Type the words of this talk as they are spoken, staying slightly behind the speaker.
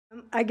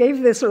I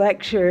gave this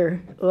lecture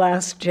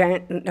last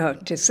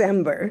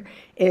December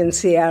in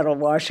Seattle,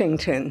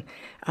 Washington,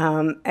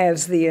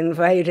 as the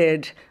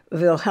invited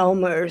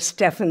Wilhelmer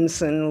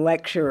Stephenson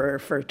Lecturer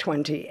for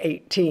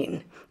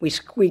 2018. We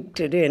squeaked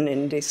it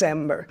in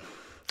December.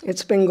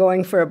 It's been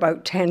going for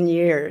about 10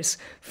 years,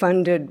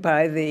 funded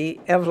by the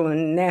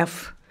Evelyn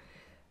Neff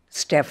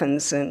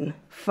Stephenson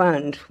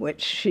Fund,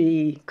 which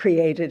she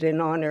created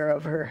in honor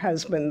of her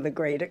husband, the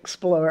great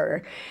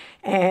explorer.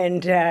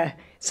 And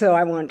so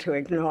I want to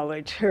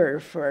acknowledge her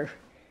for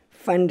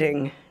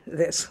funding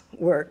this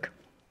work.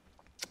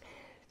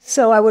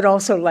 So I would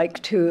also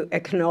like to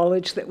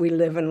acknowledge that we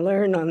live and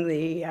learn on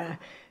the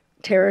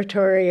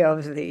territory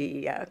of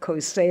the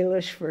Coast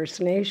Salish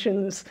First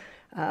Nations,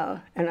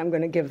 and I'm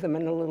going to give them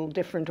in a little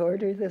different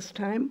order this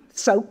time.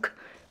 Sauk,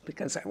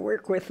 because I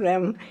work with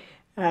them,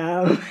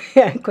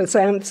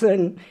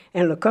 Kwasamson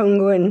and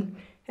Lekongwin,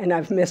 and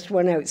I've missed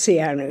one out,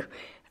 Sianu.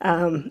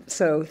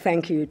 So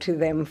thank you to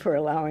them for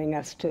allowing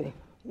us to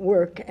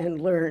work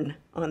and learn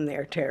on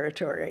their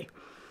territory.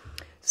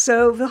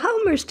 So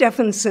Wilhelmer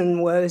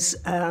Stephenson was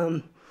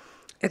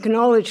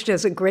acknowledged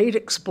as a great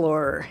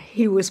explorer.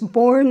 He was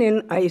born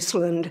in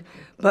Iceland,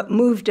 but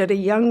moved at a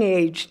young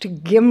age to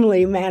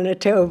Gimli,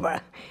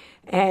 Manitoba.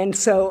 And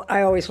so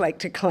I always like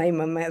to claim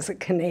him as a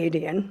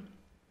Canadian.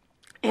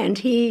 And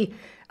he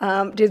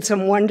did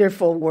some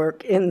wonderful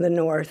work in the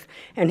North,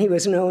 and he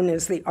was known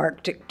as the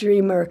Arctic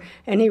Dreamer,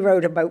 and he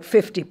wrote about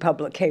 50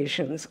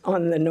 publications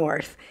on the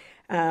North.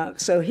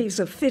 So he's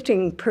a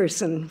fitting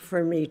person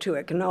for me to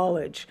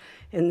acknowledge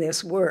in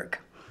this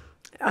work.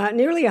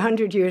 Nearly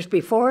 100 years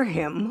before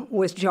him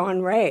was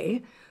John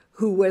Ray,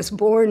 who was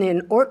born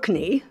in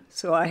Orkney,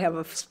 so I have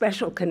a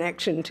special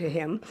connection to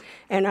him,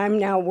 and I'm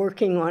now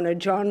working on a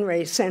John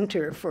Ray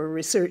Center for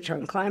Research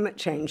on Climate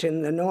Change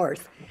in the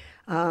North,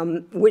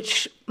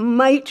 which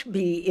might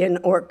be in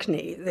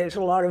Orkney. There's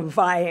a lot of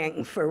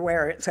vying for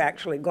where it's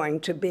actually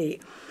going to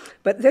be.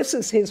 But this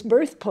is his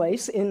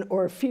birthplace in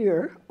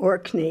Orfeur,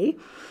 Orkney,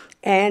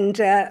 and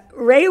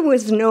Ray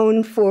was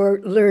known for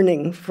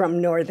learning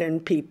from Northern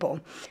people,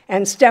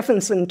 and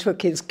Stephenson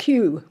took his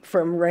cue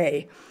from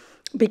Ray,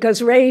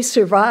 because Ray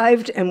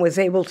survived and was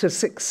able to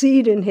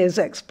succeed in his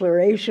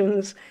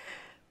explorations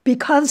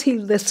because he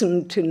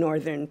listened to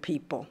Northern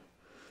people,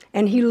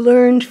 and he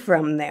learned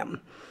from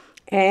them.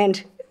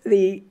 And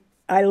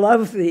I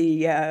love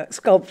the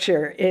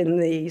sculpture in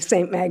the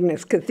St.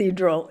 Magnus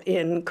Cathedral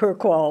in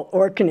Kirkwall,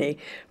 Orkney,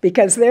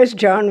 because there's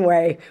John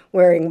Ray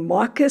wearing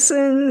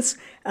moccasins,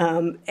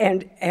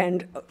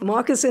 and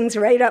moccasins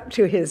right up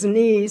to his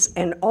knees,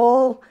 and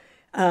all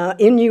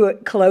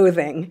Inuit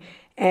clothing,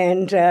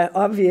 and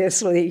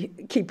obviously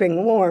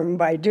keeping warm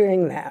by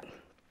doing that.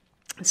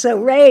 So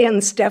Ray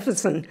and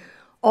Stephenson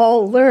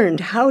all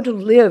learned how to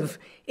live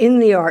in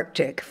the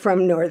Arctic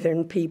from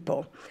Northern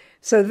people.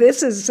 So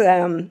this is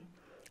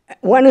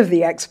one of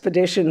the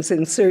expeditions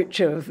in search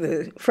of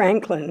the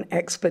Franklin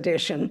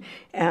expedition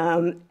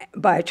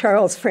by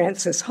Charles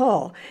Francis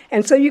Hall.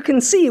 And so you can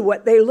see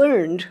what they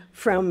learned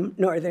from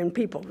Northern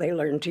people. They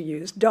learned to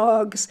use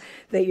dogs,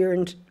 they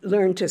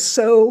learned to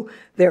sew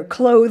their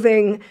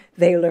clothing,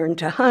 they learned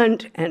to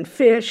hunt and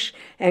fish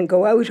and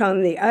go out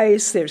on the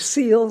ice. There's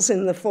seals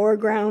in the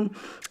foreground.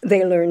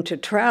 They learned to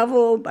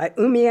travel by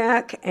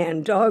umiak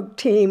and dog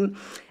team.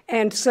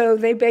 And so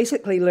they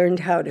basically learned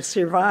how to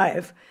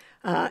survive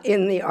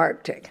in the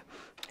Arctic.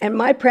 And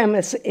my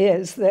premise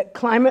is that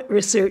climate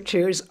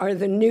researchers are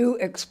the new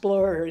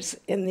explorers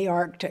in the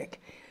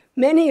Arctic.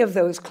 Many of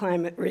those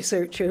climate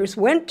researchers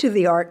went to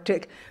the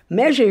Arctic,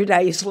 measured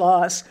ice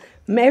loss,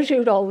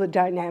 measured all the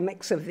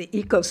dynamics of the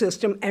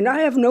ecosystem, and I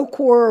have no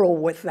quarrel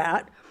with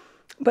that,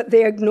 but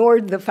they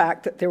ignored the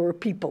fact that there were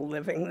people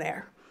living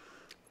there.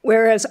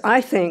 Whereas I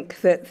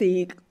think that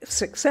the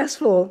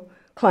successful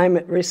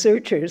climate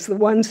researchers, the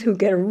ones who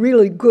get a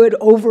really good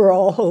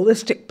overall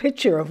holistic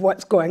picture of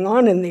what's going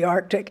on in the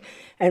Arctic,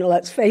 and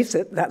let's face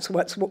it, that's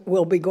what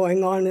will be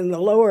going on in the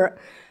lower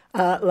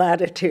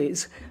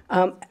latitudes,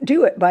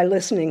 do it by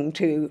listening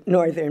to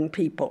Northern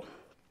people.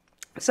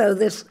 So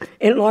this,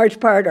 in large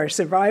part, our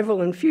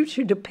survival and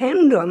future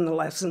depend on the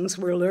lessons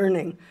we're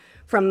learning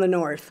from the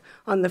North,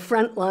 on the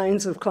front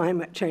lines of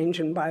climate change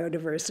and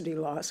biodiversity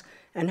loss,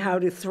 and how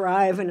to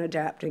thrive and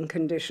adapt in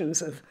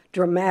conditions of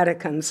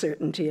dramatic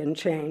uncertainty and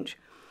change.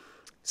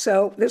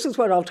 So this is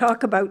what I'll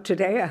talk about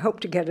today. I hope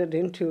to get it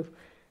into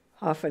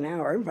half an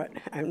hour, but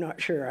I'm not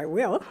sure I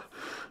will.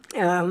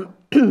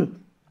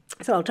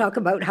 So I'll talk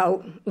about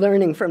how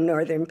learning from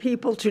Northern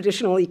people,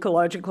 traditional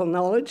ecological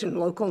knowledge and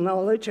local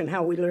knowledge, and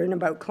how we learn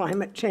about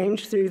climate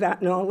change through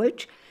that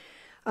knowledge.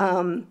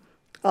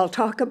 I'll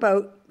talk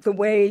about the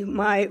way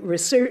my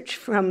research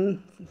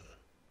from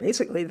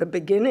basically the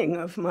beginning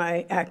of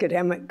my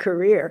academic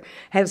career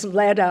has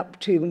led up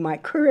to my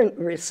current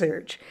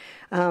research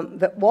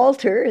that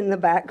Walter in the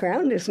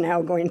background is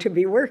now going to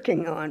be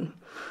working on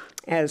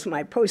as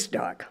my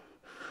postdoc.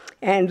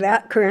 And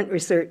that current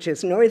research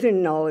is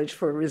Northern knowledge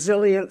for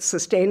resilient,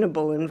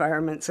 sustainable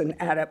environments and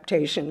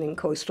adaptation in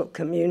coastal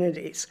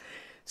communities.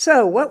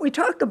 So what we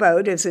talk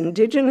about is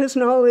indigenous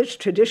knowledge,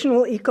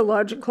 traditional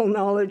ecological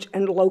knowledge,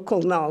 and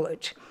local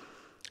knowledge.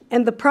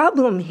 And the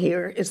problem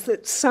here is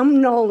that some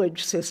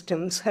knowledge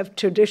systems have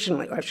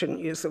traditionally, I shouldn't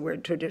use the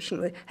word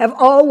traditionally, have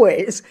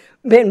always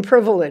been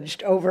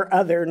privileged over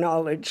other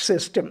knowledge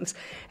systems.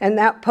 And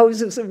that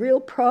poses a real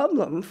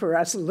problem for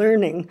us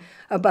learning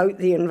about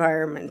the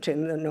environment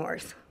in the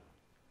North.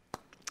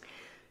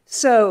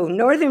 So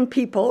northern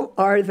people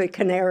are the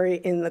canary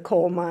in the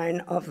coal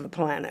mine of the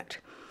planet.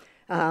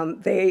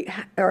 They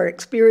are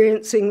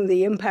experiencing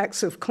the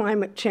impacts of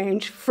climate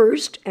change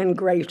first and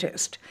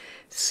greatest.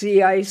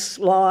 Sea ice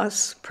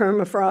loss,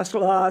 permafrost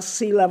loss,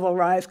 sea level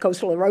rise,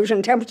 coastal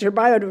erosion, temperature,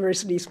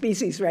 biodiversity,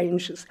 species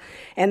ranges.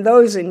 And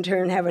those in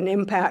turn have an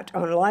impact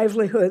on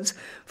livelihoods,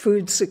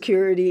 food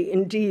security,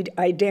 indeed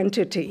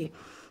identity.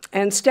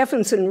 And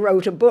Stephenson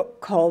wrote a book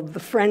called The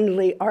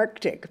Friendly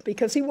Arctic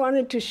because he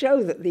wanted to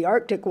show that the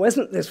Arctic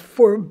wasn't this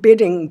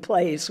forbidding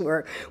place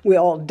where we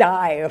all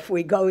die if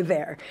we go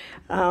there.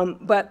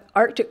 But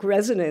Arctic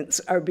residents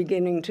are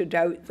beginning to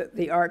doubt that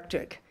the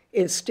Arctic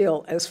is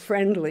still as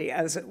friendly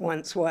as it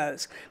once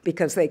was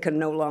because they can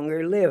no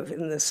longer live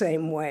in the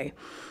same way.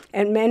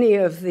 And many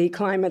of the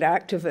climate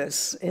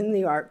activists in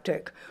the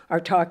Arctic are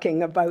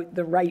talking about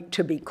the right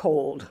to be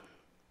cold,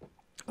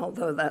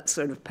 although that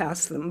sort of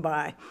passed them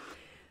by.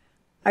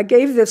 I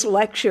gave this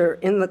lecture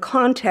in the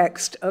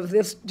context of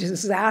this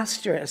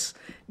disastrous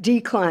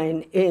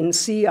decline in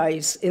sea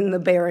ice in the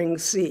Bering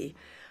Sea.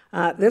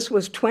 This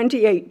was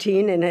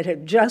 2018, and it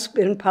had just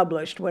been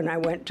published when I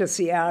went to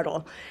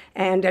Seattle.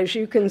 And as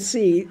you can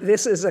see,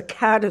 this is a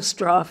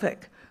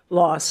catastrophic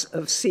loss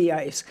of sea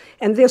ice.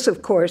 And this,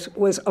 of course,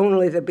 was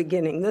only the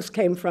beginning. This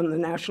came from the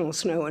National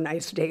Snow and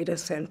Ice Data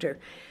Center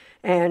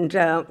and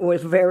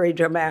was very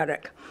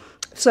dramatic.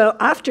 So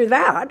after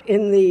that,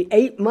 in the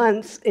 8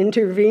 months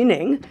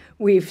intervening,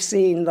 we've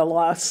seen the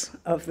loss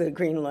of the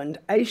Greenland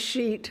ice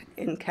sheet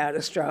in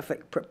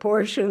catastrophic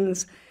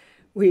proportions.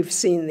 We've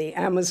seen the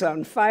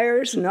Amazon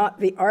fires, not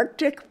the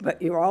Arctic, but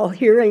you're all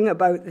hearing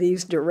about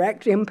these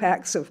direct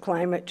impacts of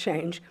climate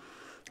change.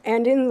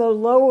 And in the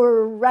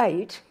lower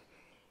right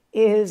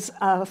is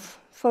a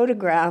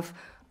photograph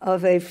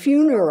of a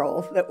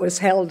funeral that was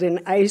held in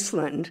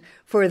Iceland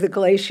for the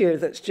glacier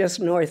that's just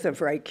north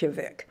of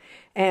Reykjavik.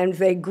 And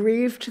they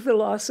grieved the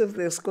loss of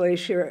this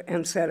glacier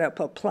and set up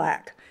a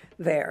plaque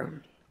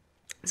there.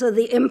 So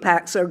the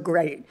impacts are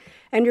great.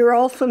 And you're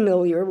all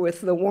familiar with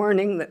the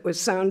warning that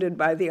was sounded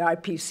by the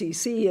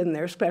IPCC in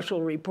their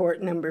special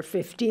report number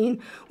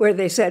 15, where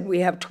they said we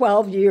have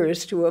 12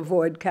 years to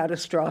avoid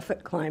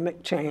catastrophic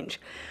climate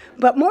change.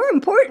 But more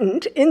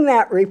important in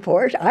that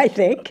report, I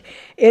think,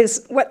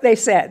 is what they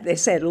said. They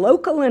said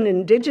local and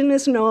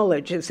indigenous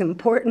knowledge is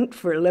important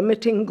for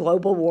limiting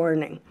global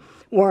warming,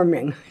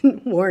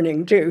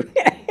 too.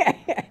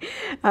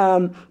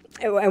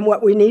 And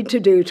what we need to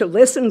do to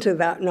listen to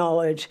that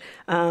knowledge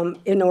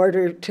in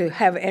order to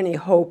have any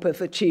hope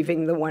of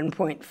achieving the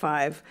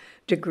 1.5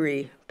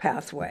 degree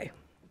pathway.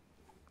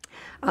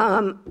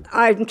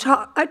 I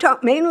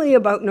talk mainly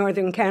about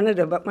northern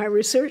Canada, but my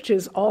research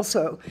is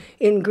also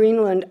in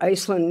Greenland,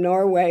 Iceland,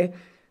 Norway,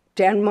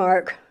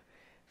 Denmark,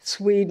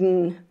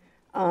 Sweden,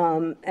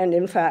 and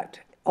in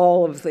fact,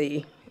 all of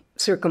the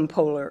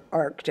circumpolar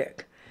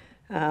Arctic.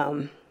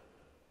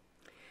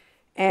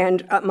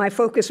 And my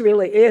focus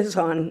really is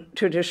on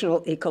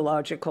traditional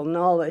ecological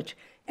knowledge.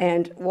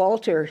 And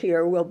Walter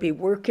here will be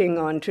working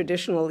on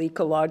traditional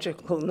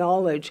ecological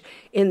knowledge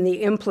in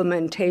the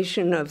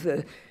implementation of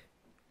the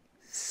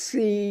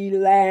Sea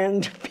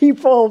Land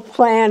People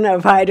Plan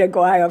of Haida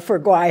Gwaii for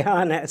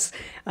Guayhanas.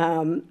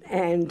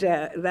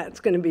 That's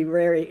going to be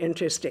very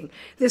interesting.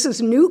 This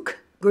is Nuuk,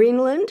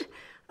 Greenland,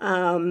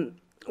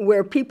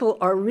 where people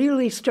are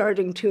really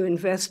starting to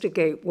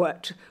investigate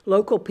what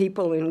local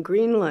people in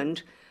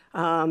Greenland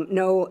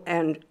know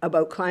and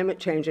about climate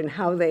change and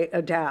how they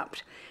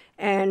adapt.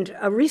 And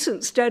a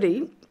recent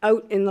study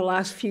out in the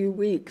last few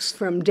weeks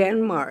from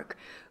Denmark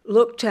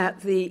looked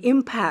at the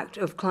impact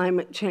of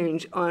climate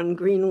change on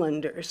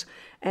Greenlanders.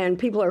 And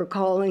people are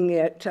calling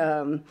it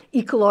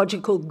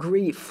ecological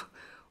grief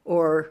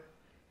or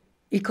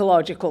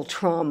ecological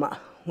trauma,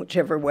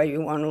 whichever way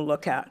you want to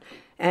look at.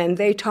 And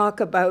they talk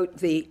about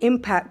the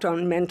impact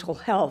on mental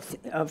health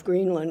of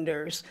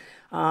Greenlanders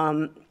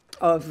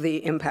of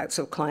the impacts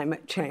of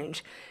climate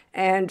change.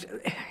 And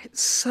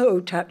it's so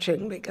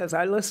touching because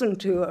I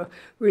listened to a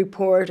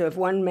report of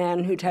one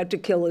man who'd had to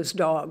kill his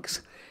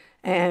dogs.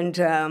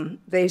 And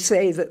they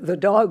say that the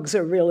dogs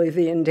are really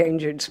the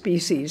endangered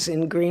species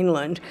in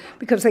Greenland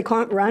because they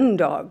can't run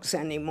dogs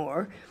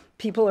anymore.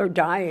 People are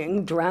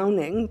dying,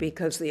 drowning,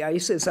 because the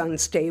ice is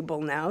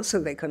unstable now, so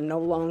they can no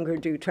longer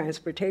do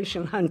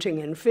transportation,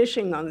 hunting, and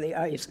fishing on the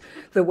ice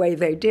the way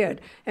they did.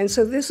 And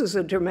so this is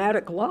a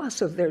dramatic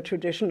loss of their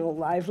traditional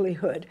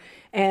livelihood,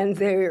 and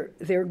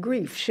their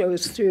grief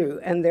shows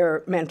through, and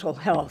their mental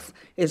health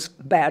is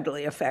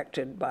badly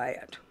affected by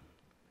it.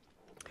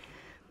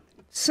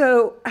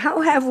 So how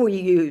have we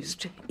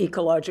used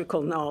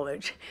ecological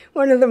knowledge?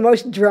 One of the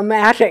most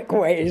dramatic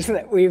ways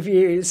that we've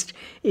used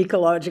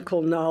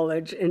ecological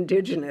knowledge,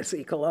 indigenous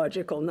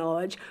ecological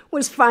knowledge,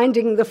 was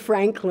finding the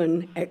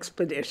Franklin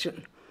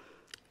expedition.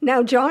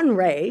 Now, John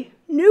Rae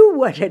knew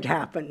what had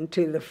happened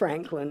to the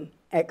Franklin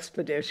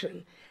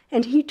expedition,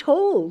 and he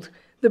told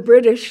the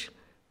British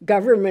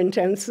government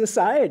and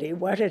society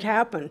what had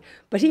happened.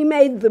 But he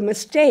made the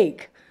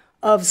mistake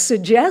of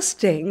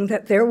suggesting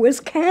that there was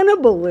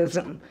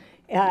cannibalism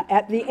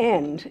at the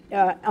end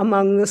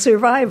among the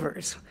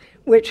survivors,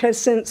 which has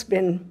since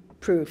been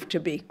proved to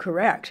be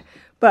correct.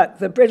 But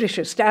the British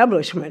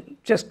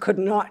establishment just could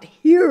not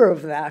hear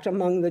of that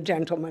among the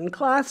gentleman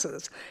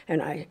classes,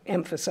 and I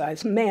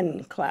emphasize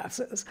men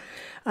classes.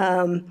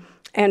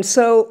 And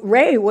so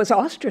Rae was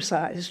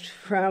ostracized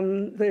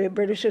from the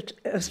British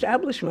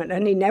establishment,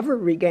 and he never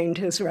regained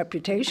his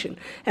reputation.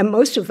 And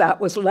most of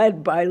that was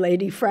led by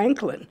Lady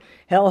Franklin.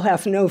 Hell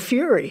hath no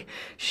fury.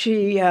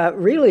 She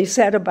really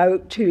set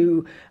about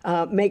to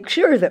make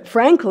sure that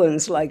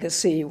Franklin's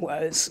legacy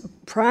was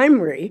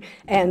primary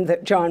and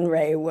that John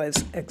Rae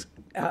was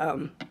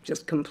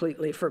just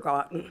completely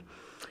forgotten.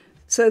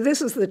 So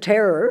this is the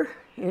Terror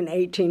in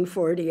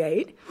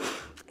 1848.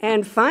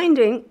 And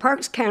finding,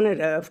 Parks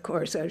Canada, of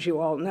course, as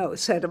you all know,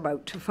 set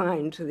about to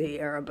find the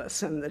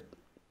Erebus and the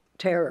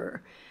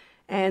Terror.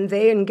 And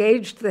they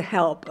engaged the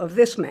help of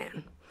this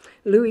man,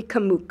 Louis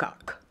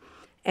Kamukak.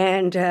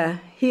 And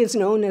he is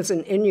known as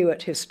an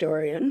Inuit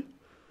historian.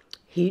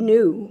 He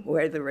knew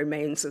where the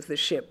remains of the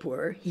ship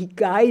were. He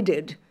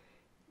guided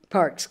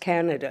Parks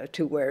Canada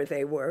to where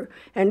they were.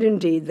 And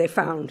indeed, they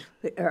found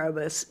the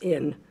Erebus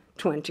in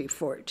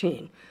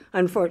 2014.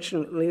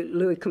 Unfortunately,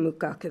 Louis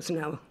Kamukak is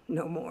now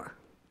no more.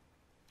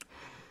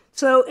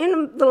 So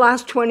in the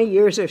last 20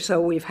 years or so,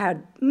 we've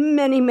had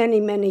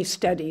many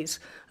studies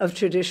of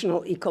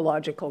traditional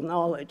ecological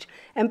knowledge.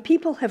 And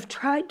people have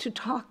tried to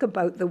talk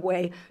about the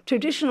way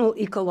traditional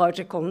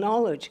ecological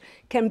knowledge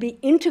can be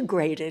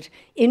integrated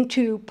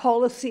into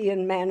policy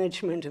and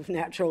management of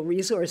natural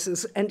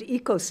resources and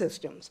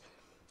ecosystems,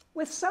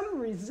 with some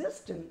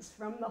resistance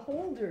from the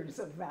holders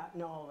of that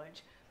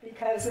knowledge,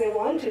 because they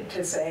wanted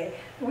to say,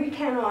 we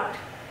cannot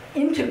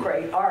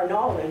integrate our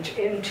knowledge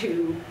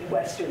into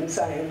Western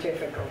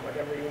scientific, or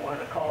whatever you want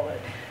to call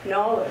it,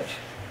 knowledge.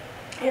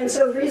 And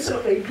so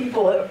recently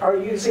people are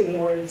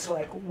using words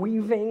like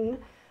weaving,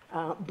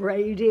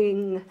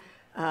 braiding,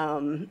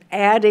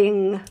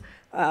 adding,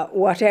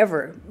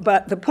 whatever.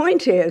 But the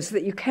point is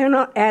that you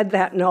cannot add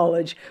that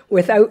knowledge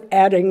without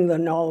adding the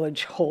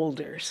knowledge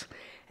holders.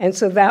 And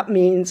so that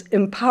means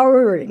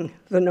empowering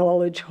the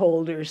knowledge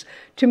holders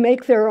to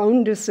make their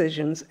own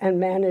decisions and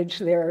manage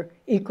their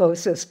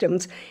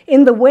ecosystems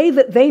in the way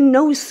that they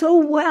know so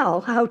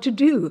well how to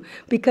do,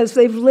 because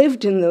they've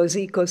lived in those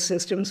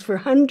ecosystems for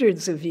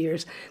hundreds of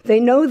years. They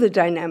know the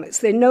dynamics,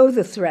 they know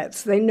the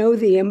threats, they know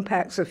the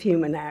impacts of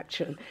human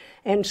action.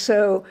 And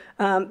so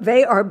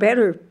they are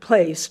better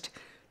placed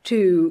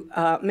to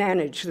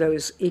manage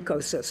those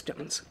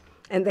ecosystems.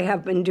 And they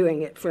have been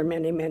doing it for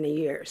many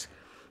years.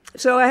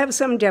 So I have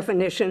some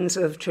definitions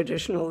of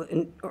traditional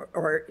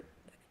or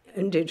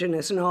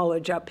indigenous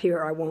knowledge up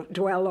here. I won't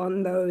dwell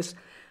on those,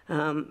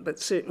 but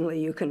certainly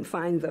you can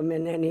find them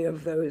in any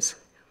of those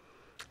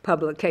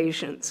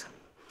publications.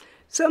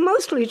 So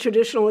mostly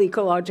traditional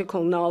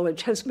ecological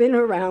knowledge has been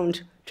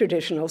around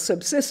traditional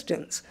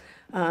subsistence.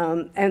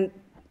 And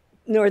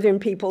northern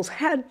peoples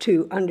had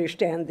to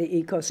understand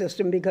the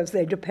ecosystem because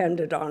they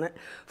depended on it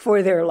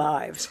for their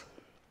lives.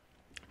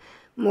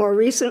 More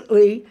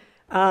recently,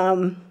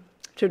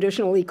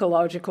 traditional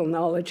ecological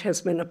knowledge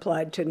has been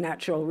applied to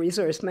natural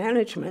resource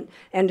management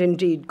and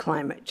indeed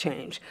climate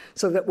change,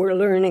 so that we're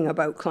learning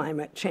about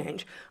climate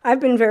change. I've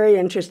been very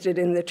interested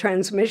in the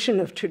transmission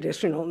of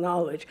traditional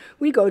knowledge.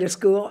 We go to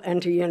school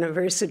and to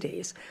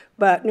universities,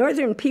 but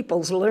northern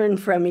peoples learn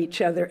from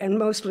each other, and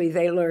mostly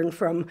they learn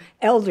from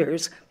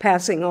elders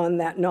passing on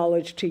that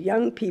knowledge to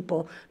young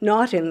people,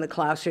 not in the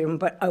classroom,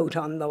 but out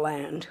on the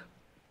land.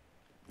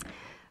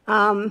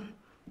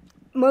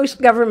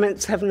 Most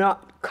governments have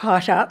not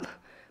caught up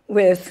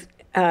with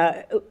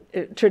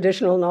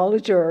traditional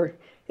knowledge or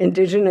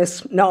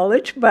indigenous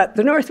knowledge, but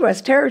the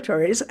Northwest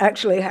Territories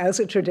actually has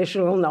a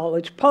traditional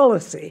knowledge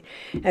policy,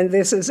 and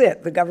this is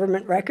it. The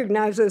government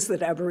recognizes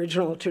that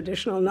Aboriginal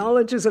traditional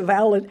knowledge is a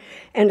valid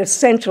and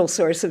essential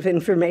source of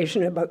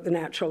information about the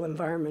natural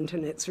environment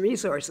and its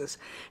resources,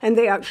 and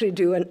they actually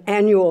do an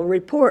annual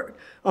report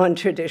on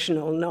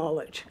traditional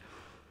knowledge.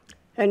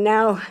 And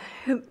now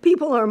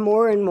people are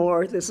more and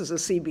more, this is a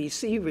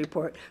CBC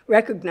report,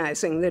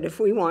 recognizing that if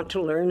we want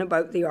to learn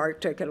about the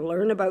Arctic and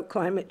learn about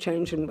climate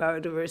change and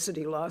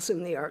biodiversity loss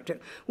in the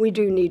Arctic, we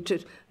do need to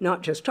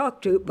not just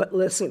talk to, but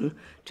listen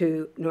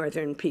to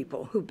northern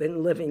people who've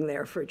been living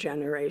there for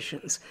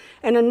generations.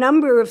 And a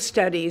number of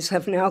studies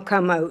have now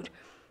come out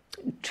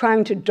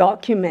trying to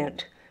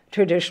document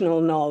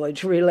traditional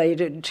knowledge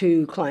related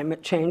to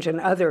climate change and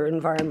other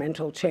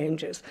environmental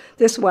changes.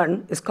 This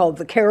one is called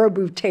The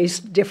Caribou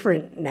Taste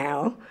Different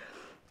Now.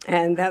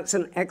 and that's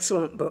an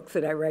excellent book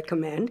that I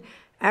recommend.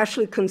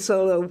 Ashley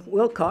Consolo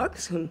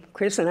Wilcox, whom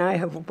Chris and I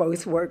have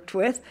both worked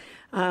with,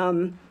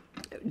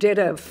 did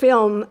a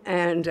film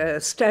and a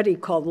study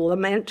called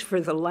Lament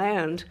for the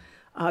Land,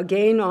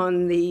 again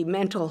on the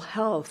mental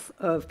health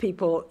of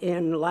people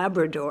in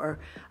Labrador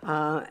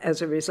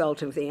as a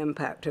result of the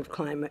impact of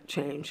climate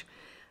change.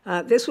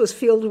 This was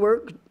field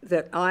work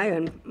that I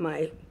and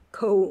my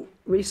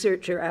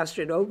co-researcher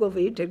Astrid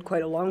Ogilvie did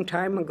quite a long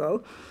time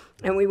ago.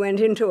 And we went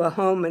into a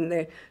home and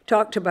they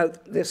talked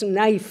about this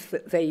knife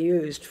that they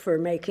used for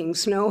making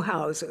snow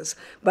houses.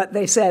 But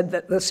they said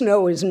that the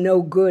snow is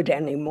no good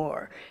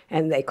anymore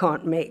and they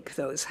can't make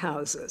those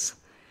houses.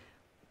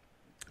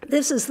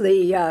 This is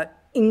the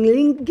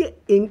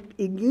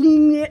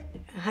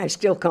I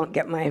still can't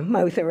get my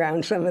mouth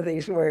around some of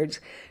these words,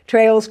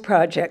 Trails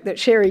project that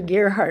Sherry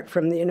Gearhart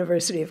from the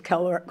University of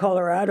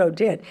Colorado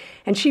did.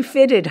 And she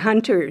fitted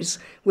hunters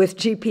with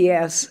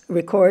GPS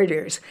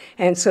recorders.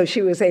 And so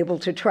she was able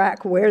to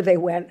track where they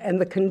went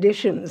and the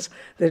conditions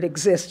that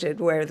existed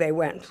where they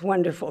went.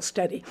 Wonderful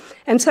study.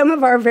 And some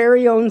of our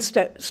very own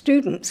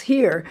students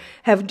here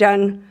have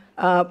done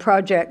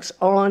projects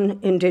on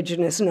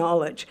Indigenous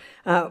knowledge.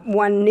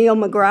 One, Neil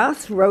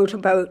McGrath, wrote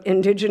about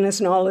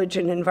Indigenous knowledge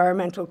and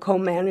environmental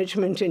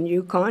co-management in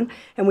Yukon,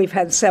 and we've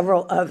had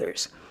several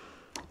others.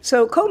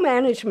 So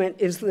co-management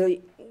is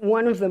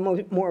one of the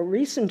more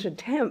recent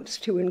attempts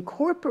to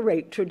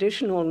incorporate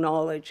traditional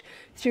knowledge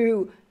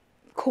through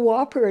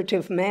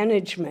cooperative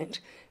management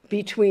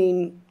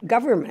between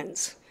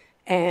governments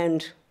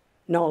and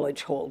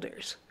knowledge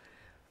holders.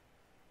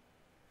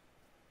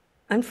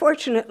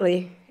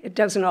 Unfortunately, it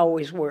doesn't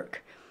always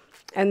work.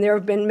 And there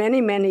have been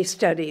many, many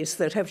studies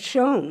that have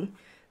shown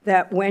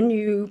that when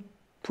you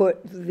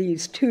put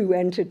these two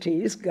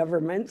entities,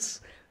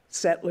 governments,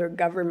 settler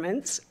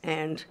governments,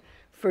 and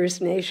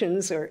First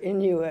Nations or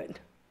Inuit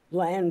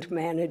land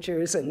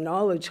managers and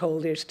knowledge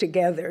holders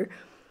together,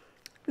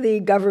 the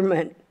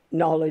government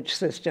knowledge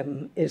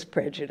system is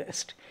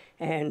prejudiced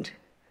and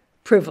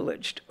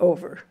privileged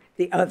over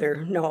the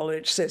other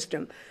knowledge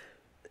system.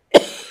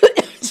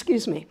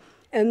 Excuse me.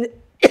 And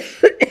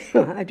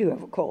I do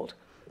have a cold.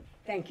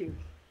 Thank you,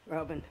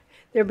 Robin.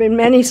 There have been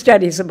many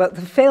studies about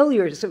the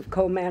failures of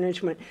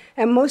co-management,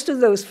 and most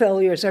of those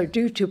failures are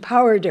due to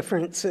power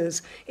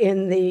differences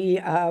in the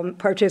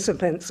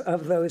participants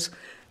of those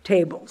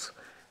tables.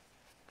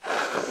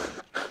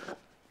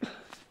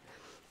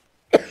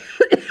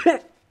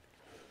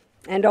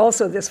 And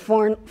also this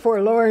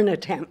forlorn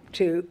attempt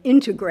to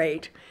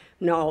integrate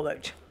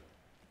knowledge.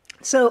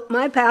 So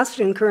my past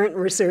and current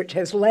research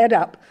has led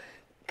up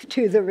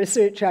to the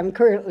research I'm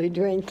currently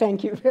doing.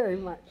 Thank you very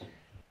much.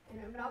 And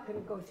I'm not going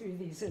to go through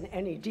these in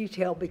any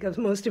detail because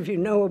most of you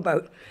know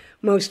about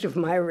most of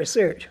my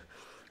research.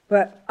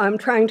 But I'm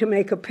trying to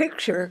make a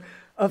picture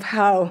of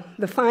how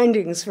the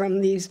findings from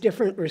these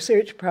different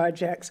research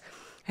projects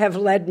have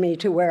led me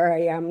to where I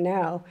am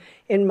now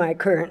in my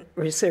current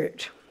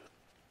research.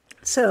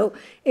 So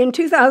in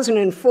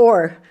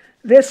 2004,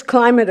 this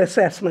climate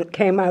assessment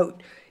came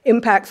out,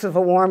 Impacts of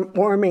a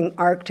Warming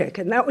Arctic,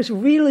 and that was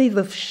really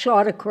the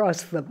shot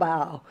across the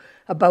bow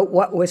about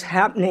what was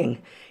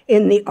happening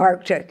in the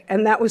Arctic.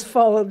 And that was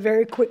followed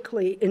very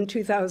quickly in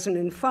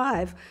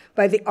 2005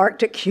 by the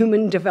Arctic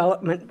Human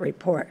Development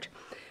Report.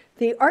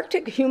 The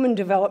Arctic Human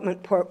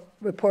Development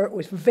Report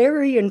was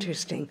very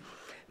interesting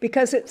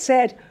because it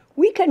said,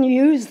 we can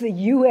use the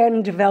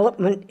UN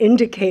development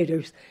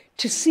indicators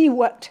to see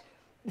what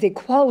the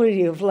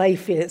quality of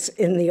life is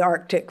in the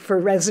Arctic for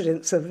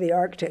residents of the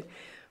Arctic.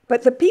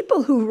 But the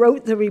people who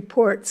wrote the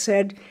report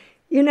said,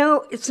 you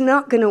know, it's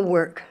not going to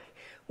work.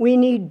 We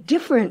need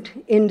different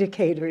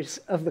indicators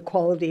of the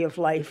quality of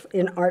life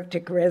in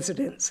Arctic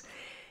residents.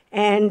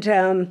 And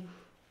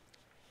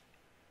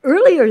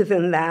earlier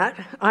than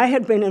that, I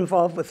had been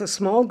involved with a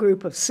small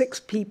group of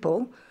 6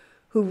 people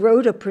who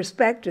wrote a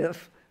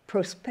prospectus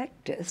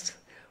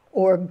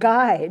or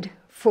guide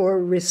for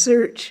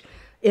research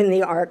in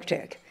the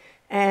Arctic.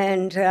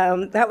 And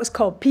that was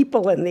called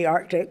People in the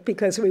Arctic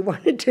because we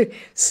wanted to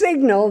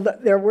signal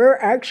that there were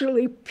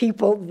actually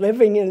people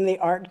living in the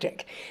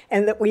Arctic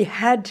and that we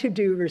had to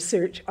do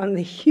research on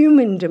the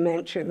human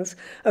dimensions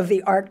of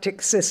the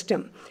Arctic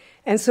system.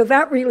 And so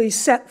that really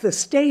set the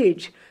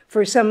stage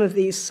for some of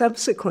these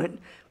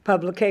subsequent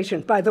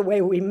publications. By the way,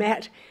 we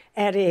met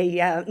at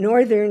a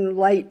Northern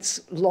Lights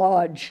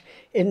Lodge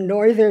in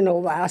northern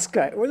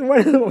Alaska. It was one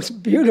of the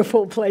most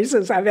beautiful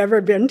places I've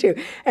ever been to.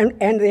 And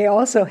they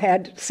also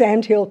had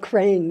sandhill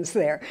cranes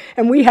there.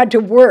 And we had to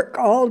work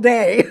all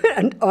day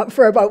and,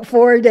 for about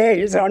 4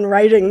 days on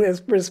writing this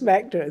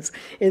prospectus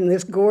in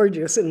this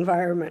gorgeous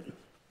environment.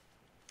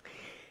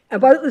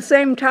 About the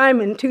same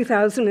time in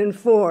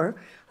 2004,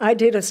 I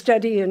did a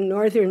study in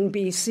northern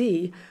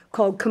BC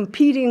called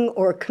Competing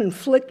or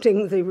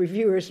Conflicting, the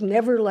reviewers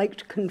never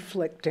liked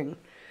conflicting,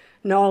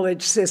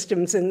 knowledge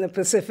systems in the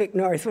Pacific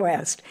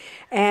Northwest.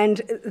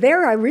 And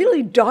there I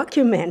really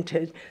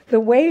documented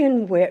the way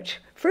in which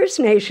First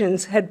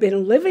Nations had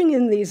been living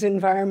in these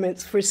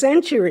environments for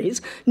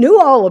centuries, knew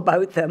all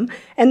about them,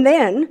 and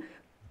then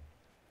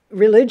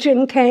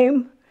religion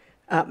came,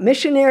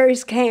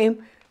 missionaries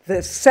came,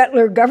 the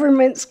settler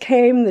governments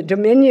came, the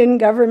Dominion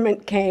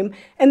government came,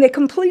 and they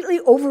completely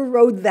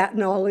overrode that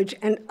knowledge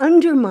and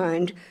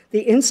undermined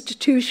the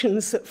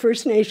institutions that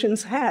First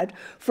Nations had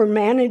for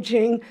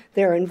managing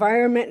their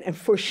environment and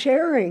for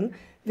sharing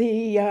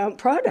the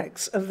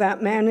products of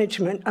that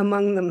management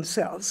among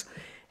themselves.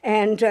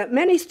 And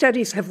many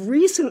studies have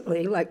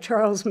recently, like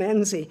Charles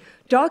Menzies,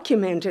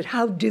 documented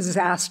how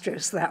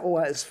disastrous that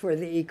was for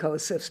the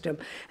ecosystem,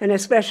 and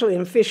especially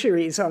in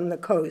fisheries on the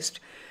coast.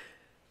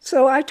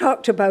 So I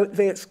talked about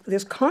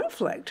this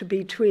conflict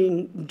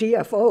between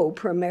DFO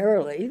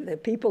primarily, the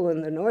people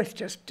in the North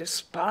just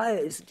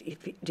despised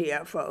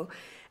DFO,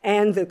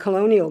 and the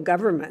colonial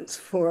governments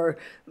for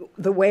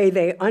the way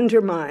they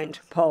undermined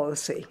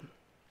policy.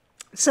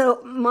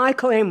 So my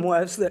claim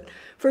was that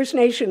First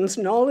Nations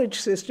knowledge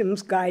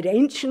systems guide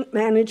ancient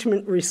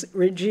management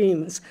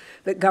regimes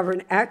that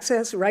govern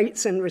access,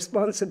 rights, and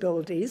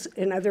responsibilities,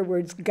 in other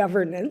words,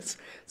 governance.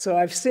 So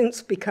I've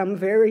since become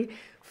very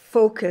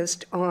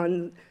focused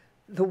on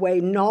the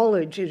way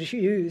knowledge is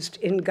used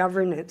in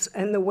governance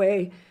and the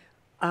way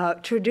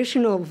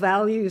traditional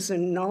values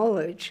and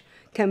knowledge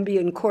can be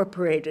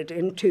incorporated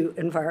into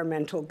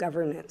environmental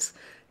governance.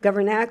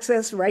 Govern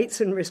access,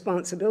 rights and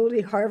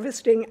responsibility,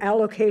 harvesting,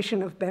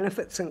 allocation of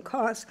benefits and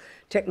costs,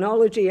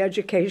 technology,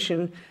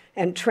 education,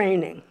 and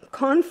training.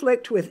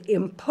 Conflict with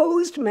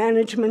imposed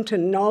management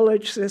and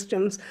knowledge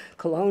systems,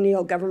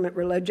 colonial, government,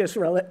 religious,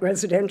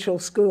 residential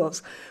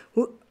schools,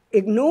 who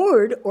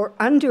ignored or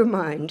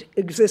undermined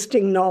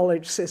existing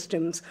knowledge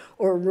systems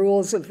or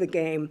rules of the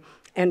game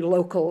and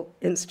local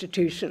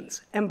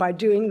institutions. And by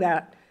doing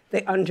that,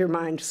 they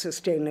undermined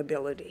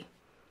sustainability.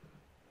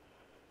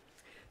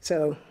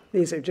 So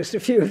these are just a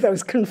few of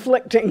those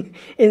conflicting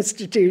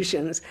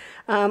institutions.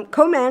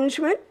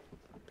 Co-management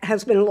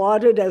has been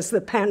lauded as the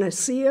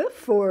panacea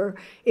for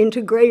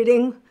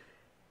integrating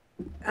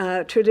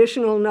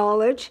traditional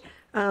knowledge,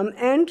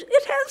 and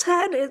it has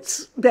had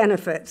its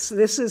benefits.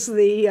 This is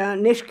the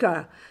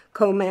Nisga'a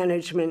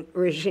co-management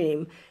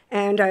regime,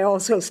 and I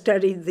also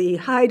studied the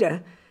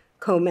Haida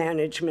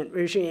co-management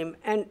regime.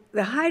 And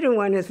the Haida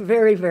one is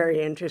very,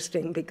 very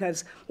interesting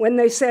because when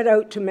they set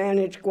out to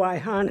manage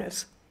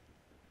Guayhanas,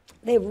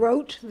 they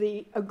wrote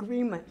the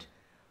agreement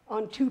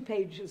on 2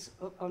 pages,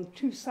 on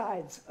 2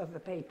 sides of the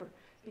paper,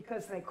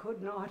 because they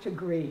could not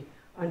agree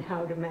on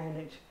how to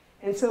manage.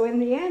 And so in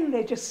the end,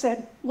 they just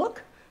said,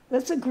 look,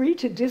 let's agree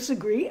to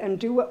disagree and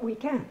do what we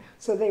can.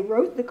 So they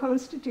wrote the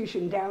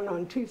Constitution down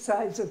on 2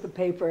 sides of the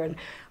paper. And,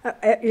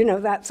 you know,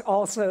 that's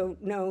also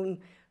known,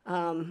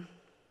 I've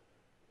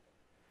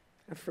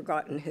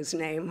forgotten his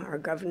name, our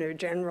Governor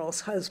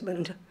General's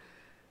husband,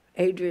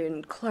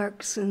 Adrienne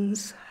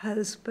Clarkson's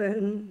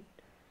husband,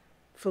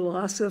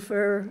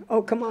 philosopher.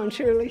 Oh, come on,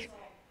 Shirley.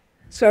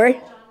 Sorry?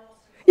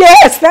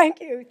 Yes,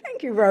 thank you.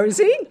 Thank you,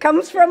 Rosie.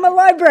 Comes from a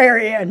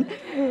librarian.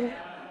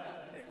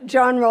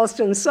 John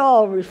Ralston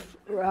Saul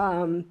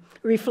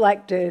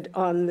reflected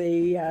on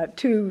the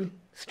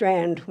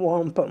 2-strand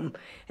wampum,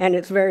 and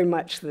it's very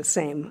much the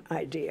same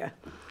idea.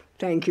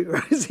 Thank you,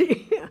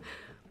 Rosie.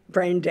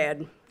 Brain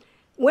dead.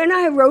 When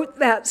I wrote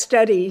that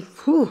study,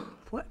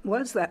 what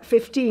was that,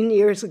 15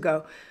 years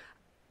ago,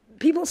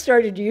 people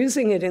started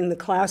using it in the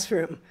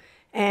classroom.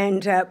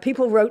 And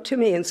people wrote to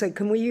me and said,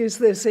 can we use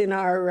this in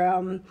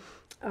our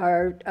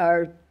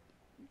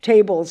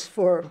tables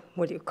for,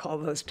 what do you call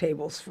those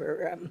tables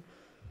for,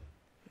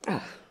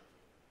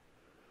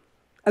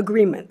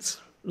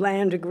 agreements,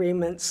 land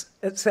agreements,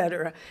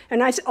 etc.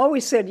 And I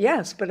always said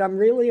yes, but I'm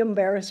really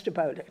embarrassed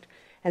about it.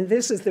 And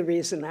this is the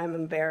reason I'm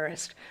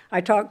embarrassed.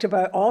 I talked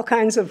about all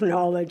kinds of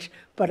knowledge,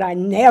 but I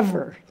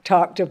never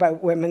talked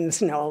about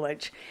women's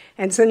knowledge.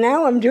 And so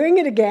now I'm doing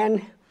it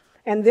again.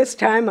 And this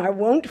time I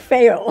won't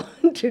fail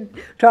to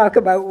talk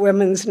about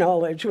women's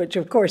knowledge, which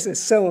of course is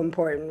so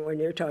important when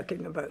you're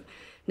talking about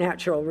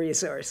natural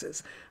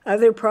resources.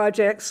 Other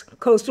projects,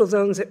 Coastal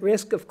Zones at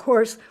Risk, of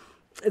course,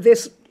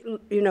 this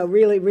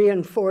really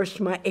reinforced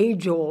my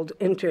age-old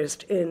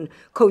interest in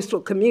coastal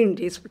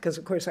communities because,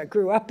 of course, I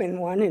grew up in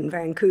one in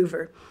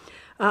Vancouver.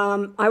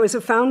 I was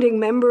a founding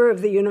member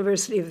of the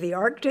University of the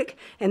Arctic,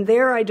 and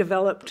there I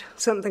developed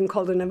something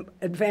called an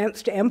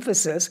advanced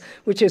emphasis,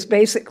 which is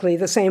basically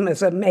the same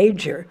as a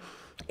major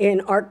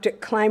in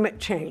Arctic climate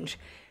change.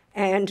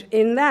 And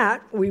in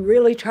that, we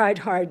really tried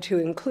hard to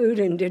include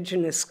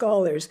Indigenous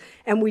scholars,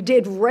 and we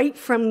did right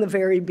from the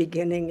very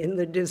beginning in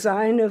the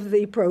design of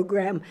the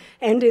program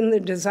and in the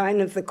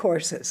design of the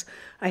courses.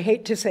 I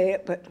hate to say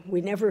it, but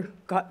we never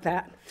got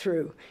that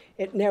through.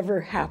 It never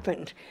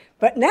happened.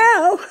 But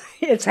now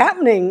it's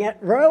happening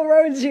at Royal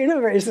Roads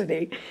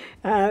University.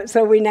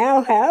 So we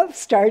now have,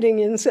 starting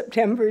in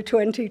September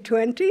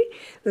 2020,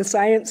 the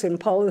Science and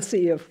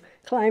Policy of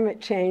Climate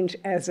Change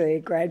as a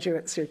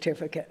graduate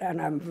certificate, and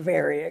I'm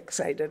very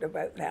excited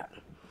about that.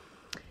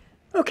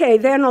 Okay,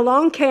 then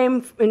along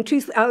came in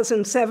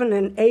 2007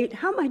 and 2008.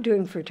 How am I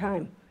doing for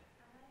time?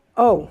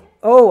 Oh,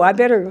 I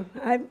better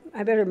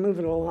move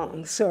it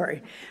along.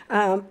 Sorry.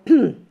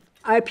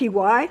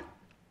 IPY.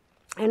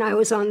 And I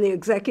was on the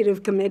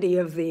executive committee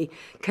of the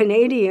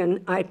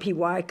Canadian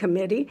IPY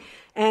committee,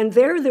 and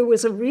there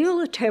was a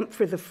real attempt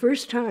for the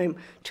first time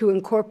to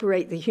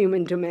incorporate the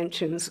human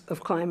dimensions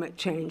of climate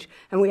change.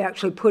 And we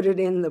actually put it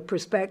in the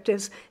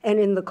prospectus and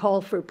in the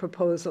call for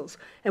proposals.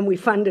 And we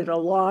funded a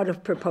lot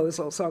of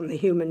proposals on the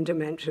human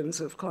dimensions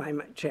of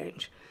climate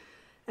change.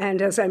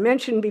 And as I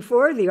mentioned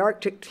before, the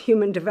Arctic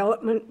Human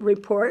Development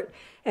Report,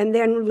 and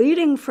then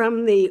leading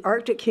from the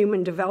Arctic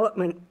Human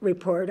Development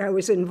Report, I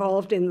was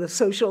involved in the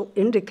Social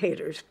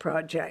Indicators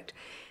Project.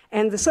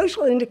 And the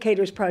Social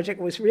Indicators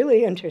Project was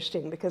really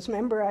interesting because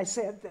remember I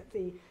said that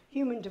the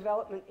human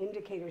development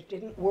indicators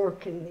didn't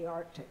work in the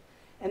Arctic.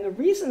 And the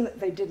reason that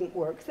they didn't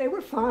work, they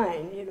were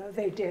fine, you know,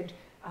 they did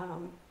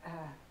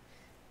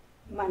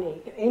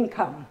money,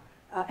 income,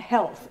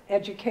 health,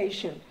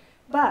 education,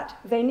 but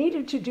they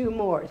needed to do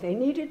more. They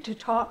needed to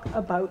talk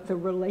about the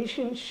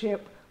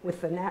relationship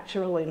with the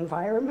natural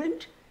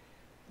environment,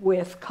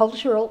 with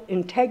cultural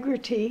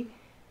integrity,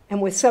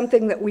 and with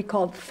something that we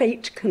called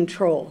fate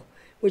control,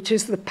 which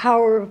is the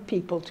power of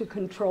people to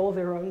control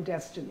their own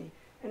destiny.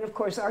 And of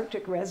course,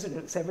 Arctic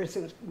residents, ever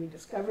since we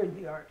discovered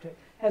the Arctic,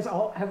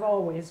 have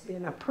always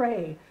been a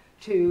prey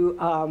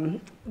to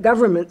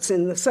governments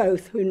in the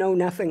South who know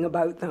nothing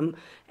about them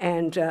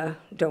and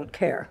don't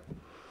care.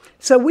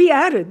 So we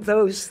added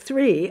those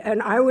three,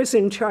 and I was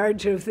in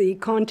charge of the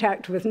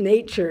contact with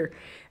nature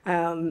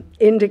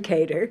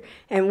indicator,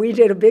 and we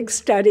did a big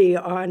study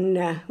on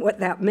what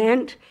that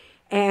meant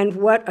and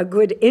what a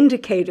good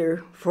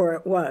indicator for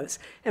it was.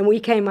 And we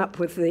came up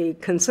with the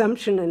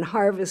consumption and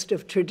harvest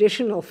of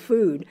traditional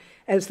food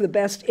as the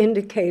best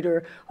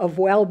indicator of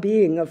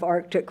well-being of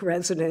Arctic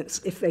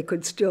residents if they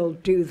could still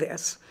do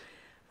this.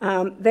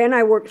 Then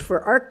I worked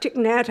for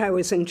ArcticNet. I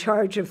was in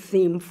charge of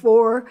Theme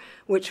 4,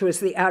 which was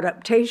the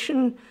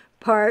adaptation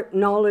part,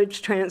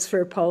 knowledge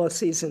transfer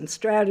policies and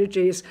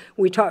strategies.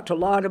 We talked a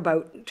lot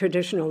about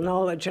traditional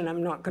knowledge, and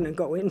I'm not going to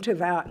go into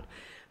that.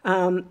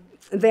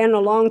 Then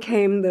along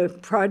came the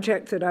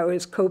project that I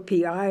was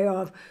co-PI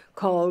of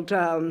called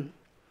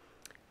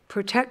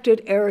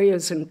Protected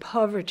Areas and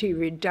Poverty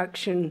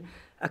Reduction,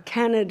 a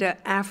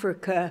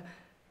Canada-Africa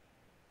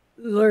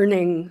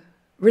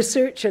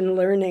Research and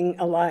Learning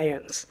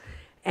Alliance.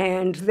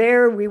 And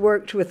there we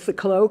worked with the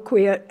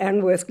Colloquiate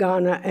and with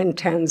Ghana and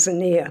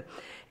Tanzania.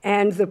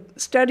 And the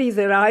study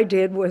that I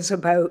did was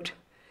about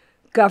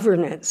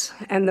governance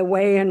and the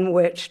way in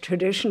which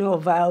traditional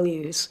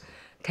values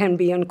can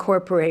be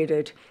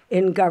incorporated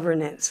in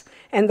governance.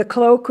 And the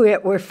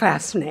Colloquiate were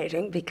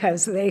fascinating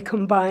because they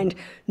combined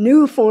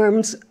new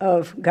forms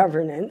of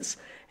governance,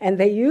 and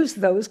they used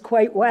those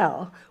quite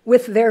well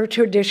with their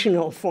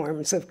traditional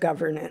forms of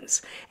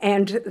governance.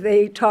 And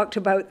they talked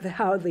about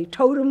how the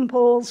totem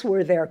poles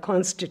were their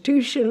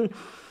constitution,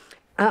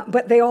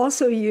 but they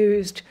also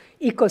used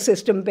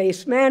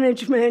ecosystem-based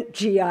management,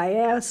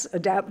 GIS,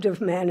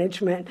 adaptive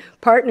management,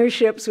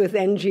 partnerships with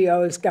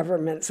NGOs,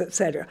 governments, et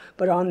cetera,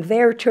 but on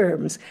their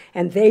terms,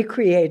 and they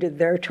created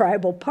their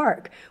tribal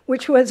park,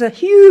 which was a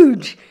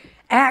huge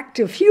act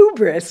of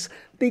hubris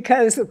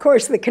because, of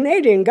course, the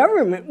Canadian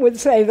government would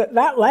say that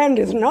that land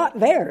is not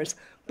theirs,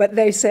 but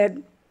they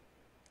said,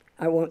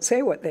 I won't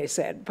say what they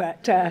said,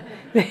 but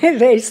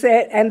they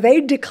said, and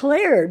they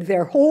declared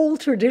their whole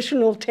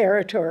traditional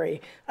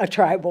territory a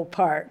tribal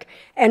park,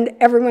 and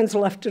everyone's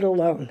left it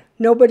alone.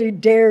 Nobody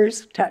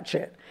dares touch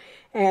it,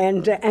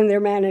 and they're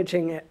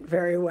managing it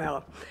very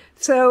well.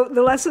 So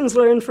the lessons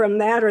learned from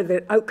that are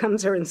that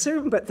outcomes are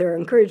uncertain, but they're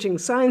encouraging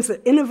signs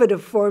that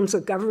innovative forms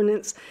of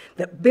governance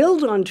that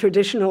build on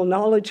traditional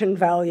knowledge and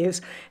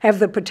values have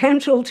the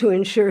potential to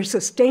ensure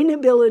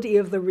sustainability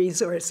of the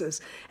resources,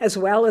 as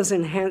well as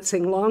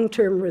enhancing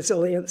long-term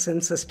resilience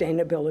and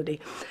sustainability.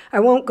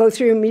 I won't go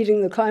through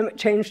meeting the climate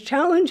change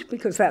challenge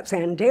because that's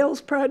Ann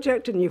Dale's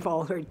project, and you've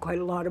all heard quite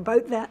a lot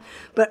about that,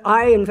 but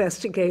I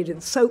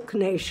investigated Sauk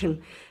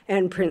Nation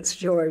and Prince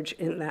George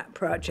in that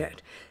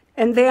project.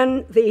 And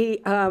then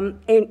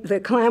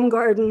the Clam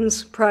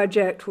Gardens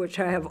project, which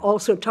I have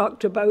also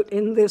talked about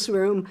in this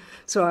room,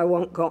 so I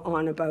won't go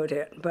on about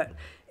it. But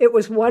it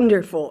was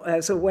wonderful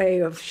as a way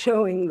of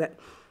showing that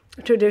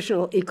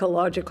traditional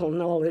ecological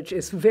knowledge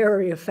is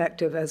very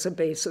effective as a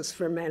basis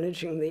for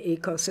managing the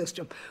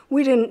ecosystem.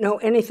 We didn't know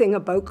anything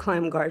about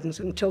clam gardens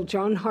until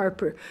John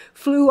Harper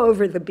flew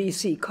over the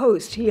BC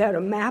coast. He had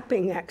a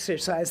mapping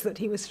exercise that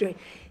he was doing.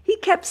 He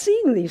kept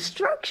seeing these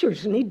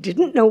structures, and he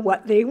didn't know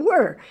what they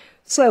were.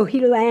 So he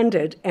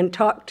landed and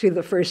talked to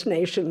the First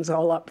Nations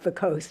all up the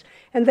coast,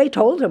 and they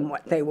told him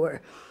what they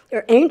were.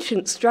 They're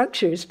ancient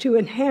structures to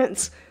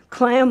enhance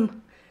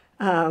clam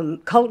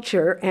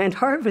culture and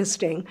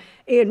harvesting.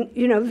 And,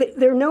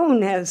 they're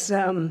known as,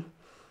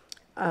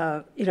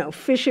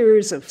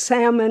 fishers of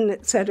salmon,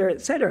 et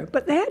cetera,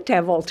 but they had to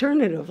have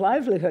alternative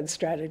livelihood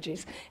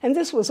strategies. And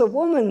this was a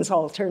woman's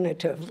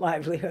alternative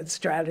livelihood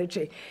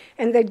strategy.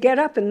 And they'd get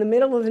up in the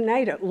middle of the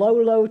night at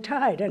low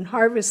tide and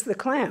harvest the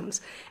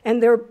clams.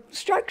 And their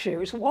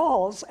structures,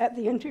 walls at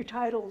the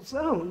intertidal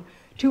zone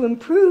to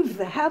improve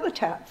the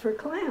habitat for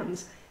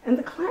clams. And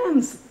the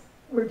clams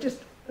were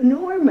just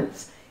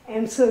enormous.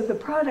 And so the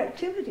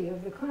productivity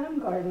of the clam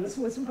gardens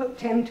was about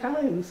 10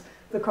 times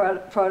the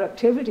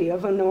productivity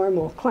of a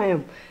normal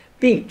clam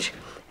beach.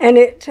 And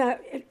it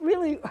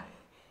really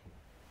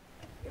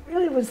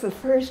was the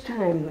first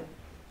time that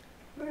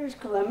British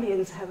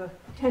Columbians have a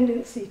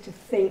tendency to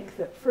think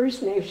that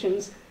First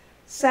Nations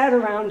sat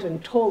around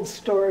and told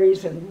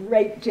stories and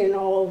raked in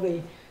all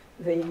the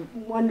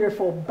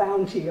wonderful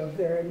bounty of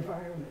their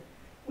environment.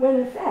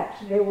 When in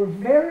fact, they were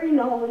very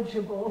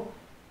knowledgeable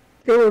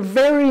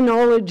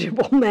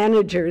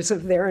managers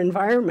of their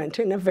environment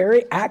in a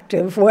very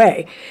active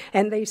way.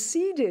 And they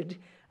seeded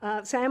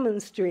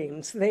salmon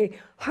streams. They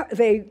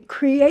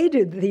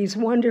created these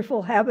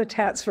wonderful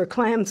habitats for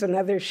clams and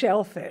other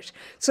shellfish.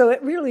 So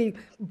it really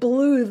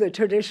blew the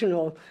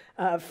traditional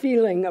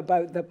feeling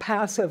about the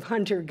passive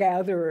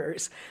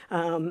hunter-gatherers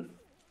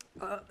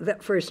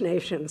that First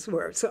Nations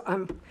were. So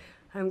I'm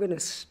going to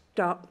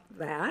stop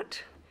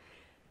that.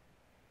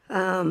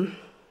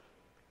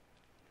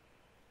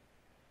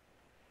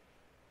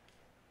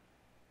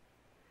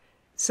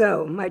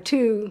 So my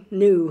two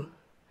new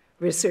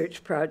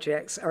research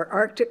projects are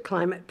Arctic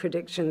Climate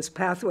Predictions,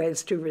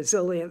 Pathways to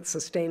Resilient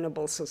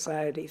Sustainable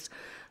Societies.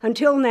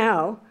 Until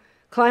now,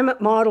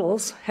 climate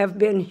models have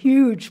been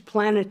huge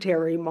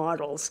planetary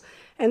models,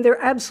 and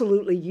they're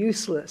absolutely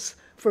useless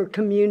for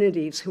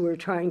communities who are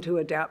trying to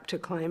adapt to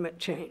climate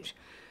change.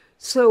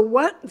 So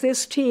what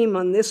this team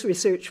on this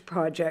research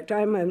project,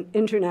 I'm an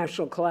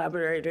international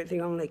collaborator,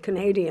 the only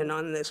Canadian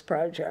on this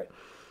project,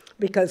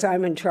 because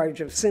I'm in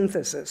charge of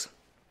synthesis.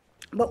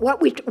 But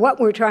what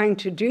we're trying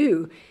to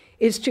do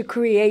is to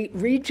create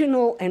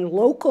regional and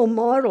local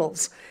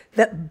models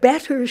that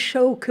better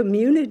show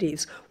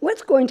communities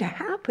what's going to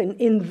happen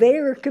in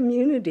their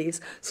communities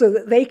so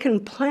that they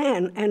can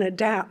plan and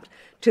adapt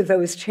to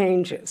those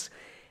changes.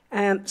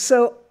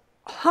 So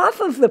half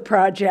of the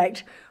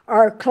project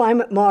are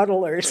climate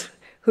modelers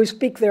who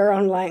speak their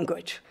own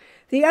language.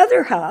 The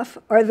other half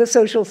are the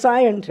social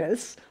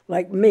scientists,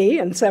 like me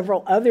and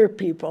several other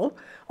people,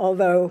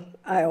 although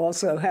I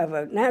also have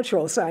a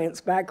natural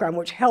science background,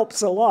 which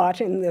helps a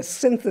lot in this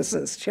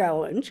synthesis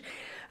challenge.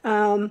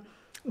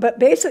 But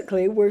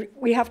basically,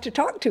 we have to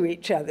talk to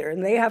each other,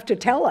 and they have to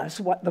tell us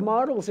what the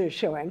models are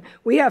showing.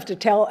 We have to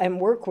tell and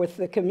work with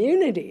the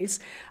communities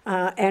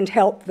and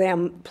help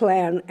them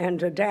plan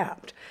and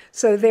adapt.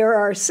 So there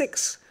are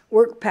 6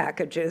 work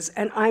packages,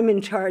 and I'm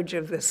in charge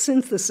of the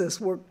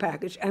synthesis work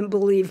package. And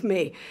believe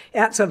me,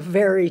 that's a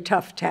very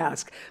tough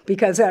task,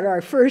 because at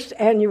our first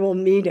annual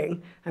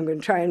meeting, I'm going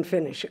to try and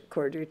finish at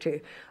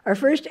 1:45, our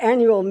first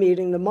annual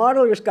meeting, the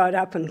modelers got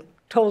up and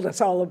told us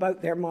all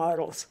about their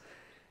models,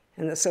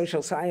 and the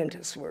social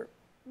scientists were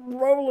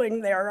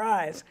rolling their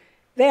eyes.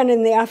 Then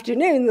in the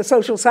afternoon, the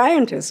social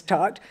scientists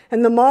talked,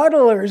 and the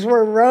modelers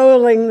were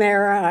rolling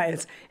their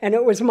eyes. And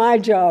it was my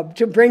job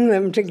to bring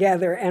them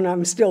together, and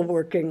I'm still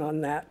working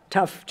on that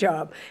tough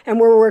job. And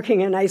we're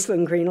working in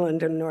Iceland,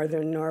 Greenland, and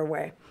northern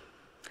Norway.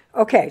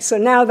 Okay, so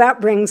now that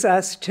brings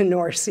us to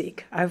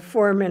NORSEEK. I have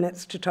 4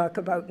 minutes to talk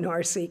about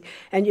NORSEEK,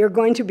 and you're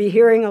going to be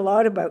hearing a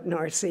lot about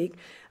NORSEEK.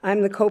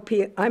 I'm the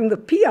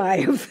PI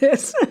of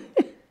this.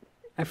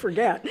 I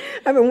forget.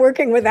 I've been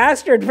working with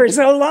Astrid for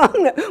so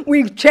long that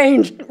we've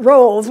changed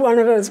roles. One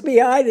of us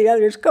PI, the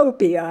other's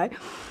co-PI.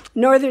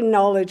 Northern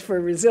Knowledge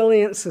for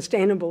Resilient,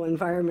 Sustainable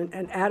Environment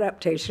and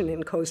Adaptation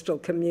in Coastal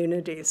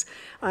Communities.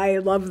 I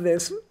love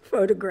this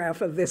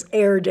photograph of this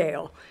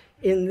Airedale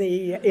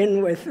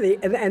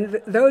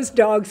and those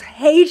dogs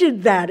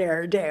hated that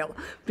Airedale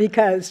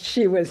because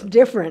she was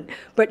different,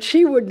 but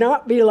she would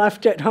not be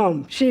left at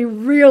home. She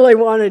really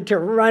wanted to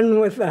run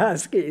with the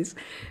Huskies.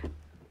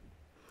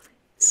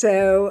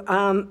 So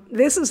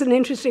this is an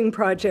interesting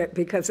project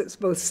because it's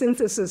both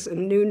synthesis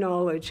and new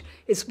knowledge.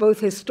 It's both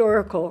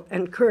historical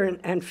and current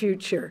and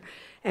future.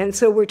 And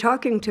so we're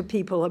talking to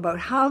people about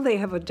how they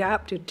have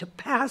adapted to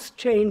past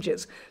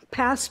changes,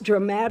 past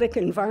dramatic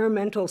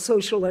environmental,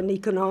 social, and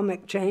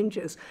economic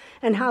changes,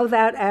 and how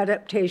that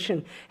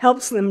adaptation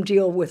helps them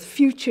deal with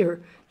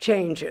future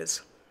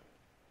changes.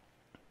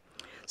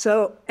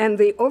 So, and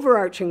the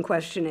overarching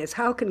question is,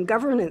 how can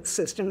governance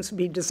systems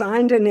be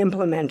designed and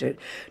implemented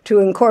to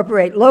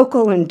incorporate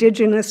local,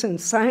 indigenous, and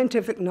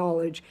scientific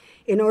knowledge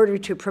in order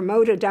to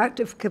promote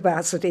adaptive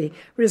capacity,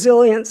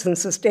 resilience, and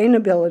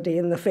sustainability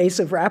in the face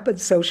of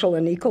rapid social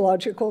and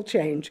ecological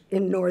change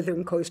in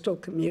northern coastal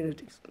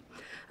communities?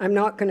 I'm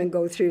not going to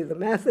go through the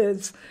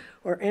methods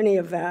or any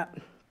of that.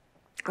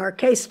 Our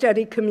case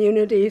study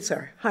communities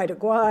are Haida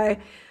Gwaii,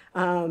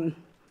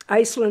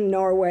 Iceland,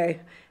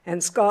 Norway,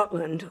 and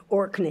Scotland,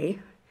 Orkney,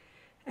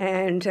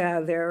 and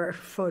there are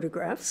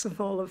photographs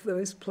of all of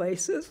those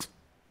places.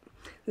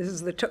 This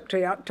is the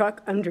Tuktoyaktuk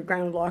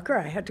underground locker.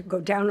 I had to go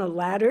down a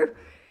ladder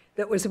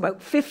that was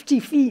about 50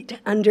 feet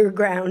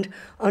underground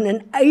on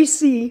an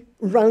icy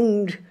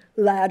runged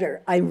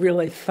ladder. I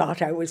really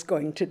thought I was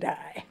going to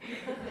die,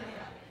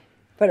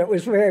 but it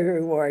was very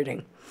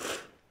rewarding.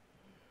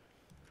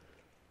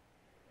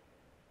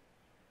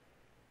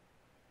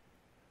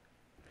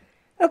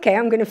 Okay,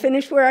 I'm going to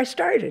finish where I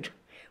started.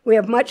 We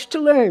have much to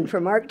learn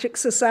from Arctic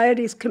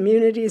societies,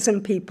 communities,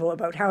 and people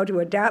about how to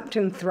adapt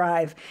and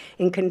thrive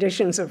in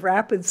conditions of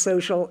rapid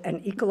social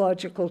and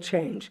ecological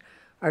change.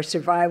 Our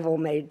survival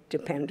may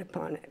depend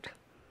upon it.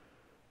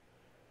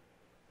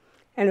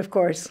 And of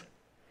course,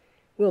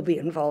 we'll be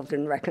involved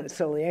in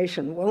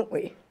reconciliation, won't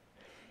we?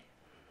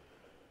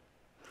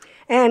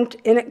 And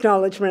in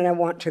acknowledgement, I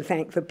want to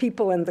thank the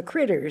people and the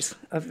critters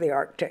of the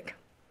Arctic.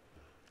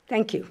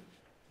 Thank you.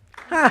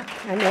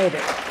 I made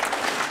it.